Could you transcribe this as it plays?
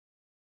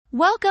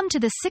Welcome to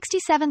the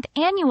 67th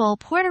Annual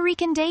Puerto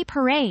Rican Day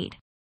Parade.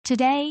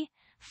 Today,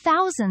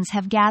 thousands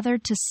have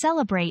gathered to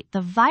celebrate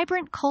the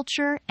vibrant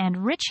culture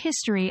and rich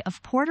history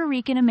of Puerto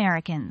Rican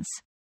Americans.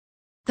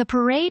 The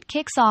parade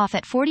kicks off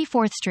at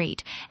 44th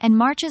Street and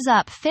marches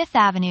up 5th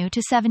Avenue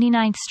to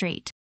 79th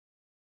Street.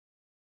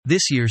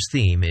 This year's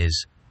theme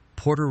is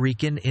Puerto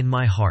Rican in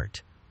My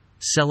Heart,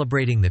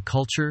 celebrating the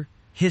culture,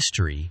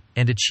 history,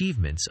 and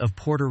achievements of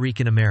Puerto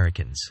Rican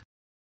Americans.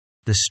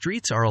 The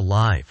streets are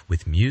alive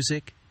with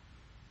music,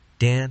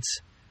 dance,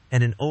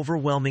 and an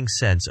overwhelming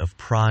sense of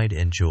pride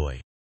and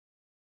joy.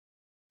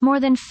 More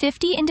than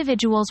 50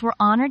 individuals were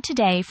honored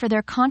today for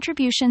their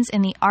contributions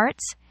in the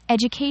arts,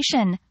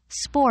 education,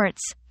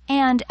 sports,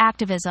 and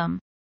activism.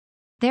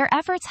 Their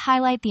efforts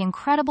highlight the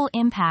incredible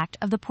impact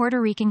of the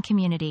Puerto Rican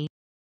community.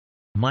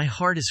 My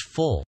heart is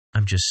full.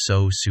 I'm just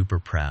so super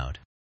proud.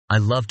 I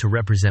love to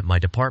represent my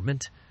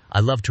department,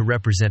 I love to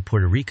represent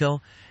Puerto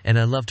Rico, and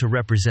I love to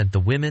represent the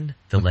women,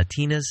 the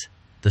Latinas,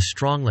 the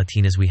strong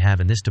Latinas we have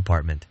in this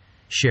department,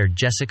 shared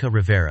Jessica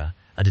Rivera,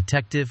 a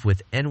detective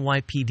with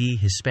NYPD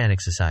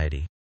Hispanic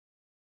Society.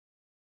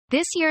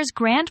 This year's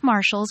Grand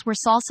Marshals were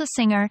salsa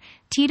singer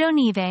Tito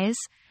Nieves,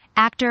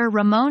 actor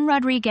Ramon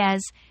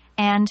Rodriguez,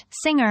 and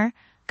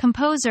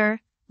singer-composer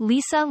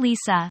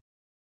Lisa.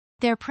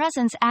 Their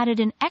presence added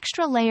an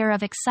extra layer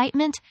of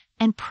excitement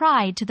and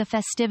pride to the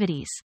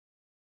festivities.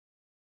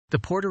 The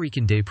Puerto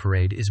Rican Day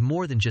Parade is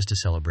more than just a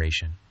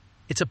celebration.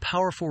 It's a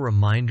powerful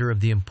reminder of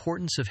the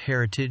importance of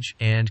heritage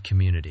and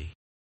community.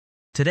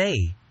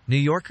 Today, New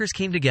Yorkers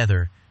came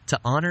together to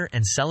honor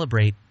and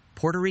celebrate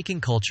Puerto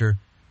Rican culture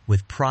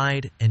with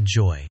pride and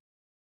joy.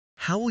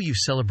 How will you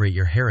celebrate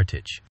your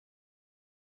heritage?